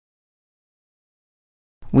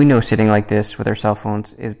We know sitting like this with our cell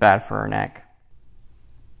phones is bad for our neck.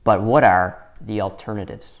 But what are the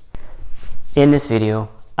alternatives? In this video,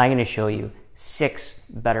 I'm going to show you 6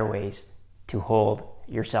 better ways to hold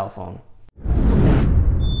your cell phone.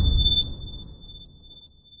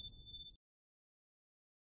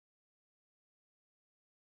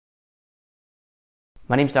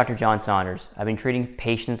 My name is Dr. Jon Saunders. I've been treating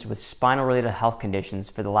patients with spinal-related health conditions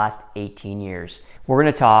for the last 18 years. We're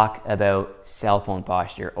going to talk about cell phone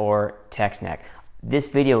posture or text neck. This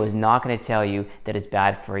video is not going to tell you that it's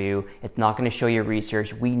bad for you. It's not going to show you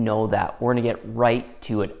research. We know that. We're going to get right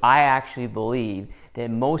to it. I actually believe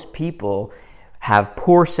that most people have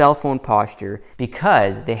poor cell phone posture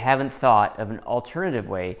because they haven't thought of an alternative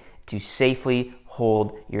way to safely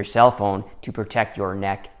hold your cell phone to protect your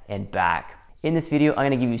neck and back. In this video, I'm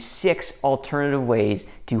going to give you 6 alternative ways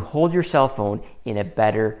to hold your cell phone in a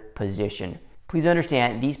better position. Please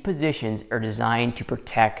understand, these positions are designed to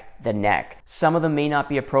protect the neck. Some of them may not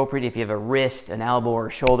be appropriate if you have a wrist, an elbow, or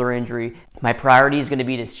a shoulder injury. My priority is going to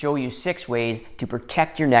be to show you 6 ways to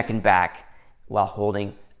protect your neck and back while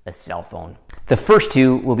holding a cell phone. The first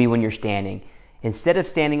 2 will be when you're standing. Instead of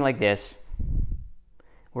standing like this,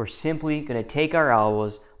 we're simply going to take our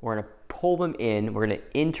elbows, we're going to pull them in, we're going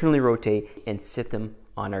to internally rotate and sit them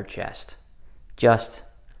on our chest. Just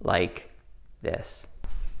like this.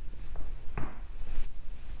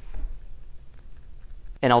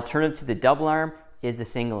 An alternative to the double arm is the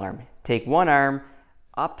single arm. Take one arm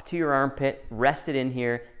up to your armpit, rest it in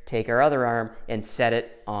here, take our other arm and set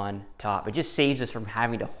it on top. It just saves us from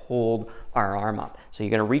having to hold our arm up. So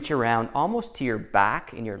you're going to reach around almost to your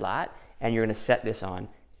back in your lat and you're going to set this on.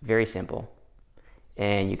 Very simple.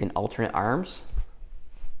 And you can alternate arms.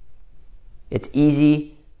 It's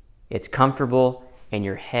easy, it's comfortable, and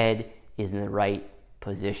your head is in the right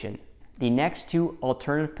position. The next 2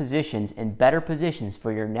 alternative positions and better positions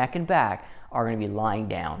for your neck and back are going to be lying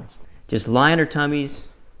down. Just lie on our tummies,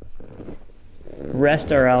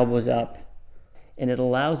 rest our elbows up, and it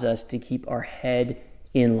allows us to keep our head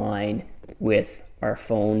in line with our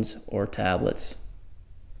phones or tablets.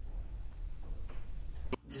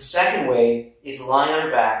 The second way is lying on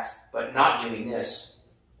our backs, but not doing this.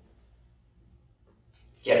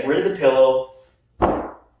 Get rid of the pillow,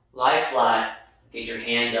 lie flat, get your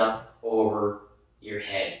hands up over your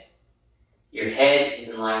head. Your head is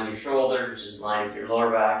in line with your shoulder, which is in line with your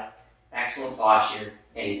lower back. Excellent posture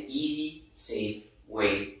and an easy, safe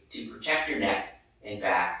way to protect your neck and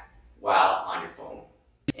back while on your phone.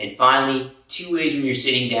 And finally, 2 ways when you're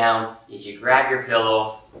sitting down is you grab your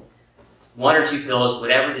pillow, 1 or 2 pillows,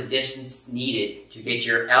 whatever the distance needed to get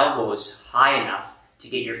your elbows high enough to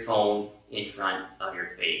get your phone in front of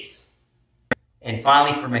your face. And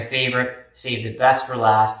finally, for my favorite, save the best for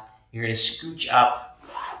last, you're going to scooch up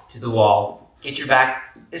to the wall. Get your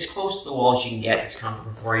back as close to the wall as you can get. It's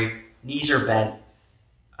comfortable for you. Knees are bent,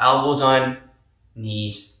 elbows on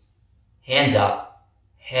knees, hands up,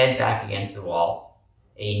 head back against the wall.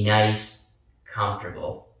 A nice,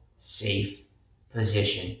 comfortable, safe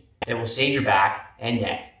position that will save your back and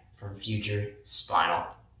neck from future spinal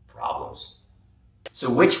problems. So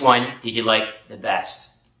which one did you like the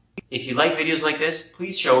best? If you like videos like this,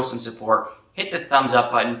 please show some support. Hit the thumbs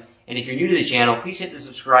up button. And if you're new to the channel, please hit the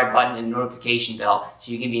subscribe button and notification bell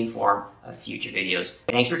so you can be informed of future videos.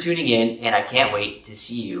 Thanks for tuning in, and I can't wait to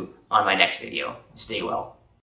see you on my next video. Stay well.